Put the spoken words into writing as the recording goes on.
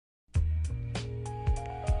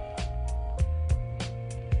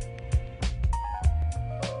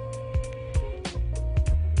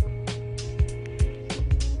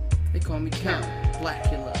call me Count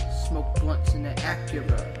Blackula. Smoke blunts in the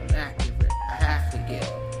Acura. I'm accurate. I have to get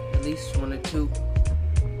at least 1 or 2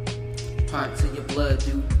 pints of your blood,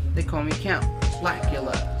 dude. They call me Count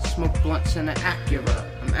Blackula. Smoke blunts in the Acura.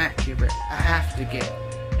 I'm accurate. I have to get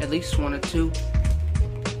at least 1 or 2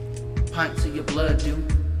 pints of your blood,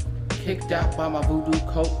 dude. Kicked out by my voodoo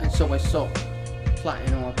coat, and so I sulk,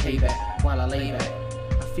 plotting on payback while I lay back.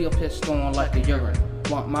 I feel pissed on like the urine.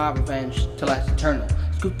 Want my revenge to last eternal.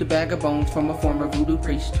 Scoop the bag of bones from a former voodoo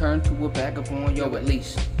priest, turn to a vagabond, yo, at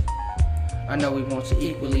least I know he wants it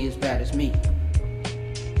equally as bad as me.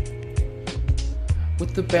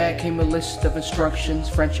 With the bag came a list of instructions,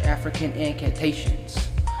 French, African incantations.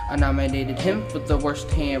 I nominated him for the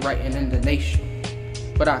worst handwriting in the nation,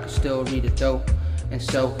 but I could still read it though. And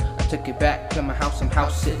so I took it back to my house. I'm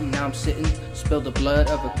house sitting, now I'm sitting. Spilled the blood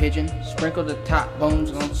of a pigeon, sprinkled the top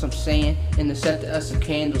bones on some sand in the center of some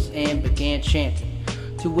candles, and began chanting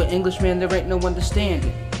to an Englishman there ain't no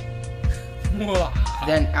understanding.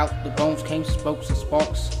 Then out the bones came spokes and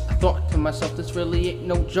sparks. I thought to myself, this really ain't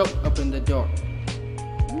no joke up in the dark.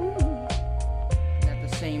 And at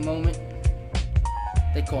the same moment,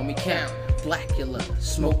 they call me Count Blackula.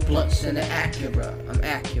 Smoke blunts in the Acura. I'm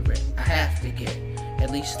accurate. I have to get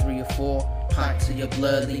at least 3 or 4 pints of your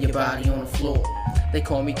blood, leave your body on the floor. They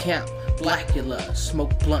call me Count Blackula.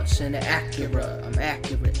 Smoke blunts in the Acura. I'm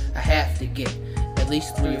accurate. I have to get at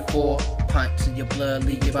least 3 or 4 pints of your blood,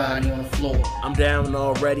 leave your body on the floor. I'm down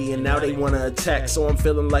already and now they wanna attack, so I'm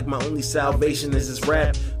feeling like my only salvation is this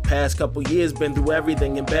rap. Past couple years been through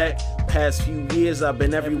everything and back. Past few years I've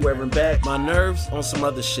been everywhere and back. My nerves on some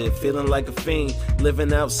other shit, feeling like a fiend.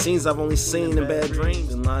 Living out scenes I've only seen in bad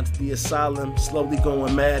dreams. In line to the asylum, slowly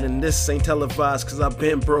going mad. And this ain't televised cause I've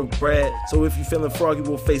been broke bread. So if you feeling froggy,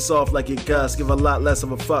 we'll face off like it Gus. Give a lot less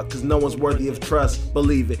of a fuck cause no one's worthy of trust.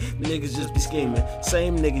 Believe it, the niggas just be scheming.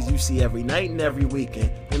 Same niggas you see every night and every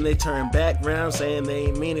weekend. Then they turn back round saying they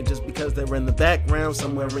ain't mean it just because they're in the background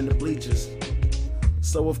somewhere in the bleachers.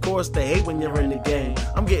 So of course they hate when you're in the game.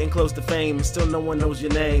 I'm getting close to fame and still no one knows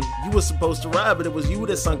your name. You were supposed to ride but it was you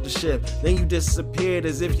that sunk the ship. Then you disappeared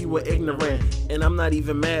as if you were ignorant. And I'm not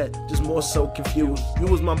even mad, just more so confused. You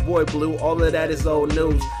was my boy Blue, all of that is old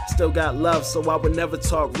news. Still got love so I would never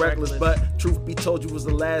talk reckless. But truth be told you was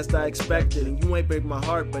the last I expected. And you ain't break my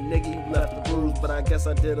heart but nigga you left the bruise. But I guess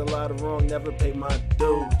I did a lot of wrong, never paid my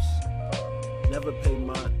dues. Never paid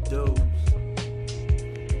my dues.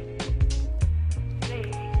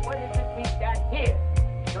 Here,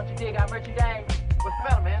 don't you dig our merchandise? What's the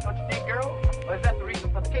matter, man? Don't you dig, girl? Or is that the reason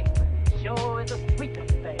for the cake? Sure is a sweet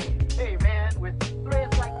thing. Hey, man, with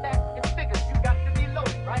threads like that, it figures you got to be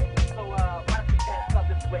loaded, right? So, why don't you dance up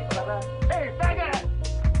this way, brother? Hey, faggot!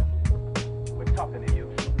 We're talking to you.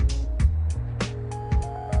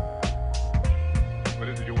 What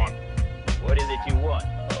is it you want? What is it you want?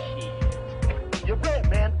 Shit. Your bread,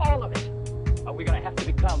 man, all of it. Or we're gonna have to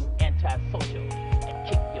become antisocial and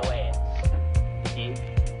kick your ass. I'm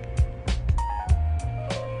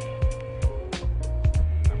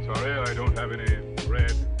sorry, I don't have any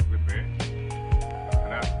bread with me.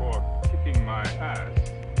 And as for kicking my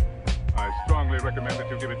ass, I strongly recommend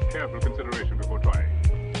that you give it careful consideration before trying.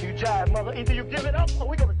 You jive, mother. Either you give it up or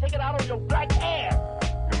we're gonna take it out on your black ass.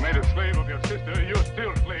 You made a slave of your sister, you're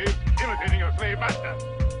still slaves, imitating your slave master.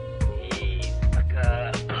 Hey,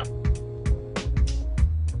 sucker.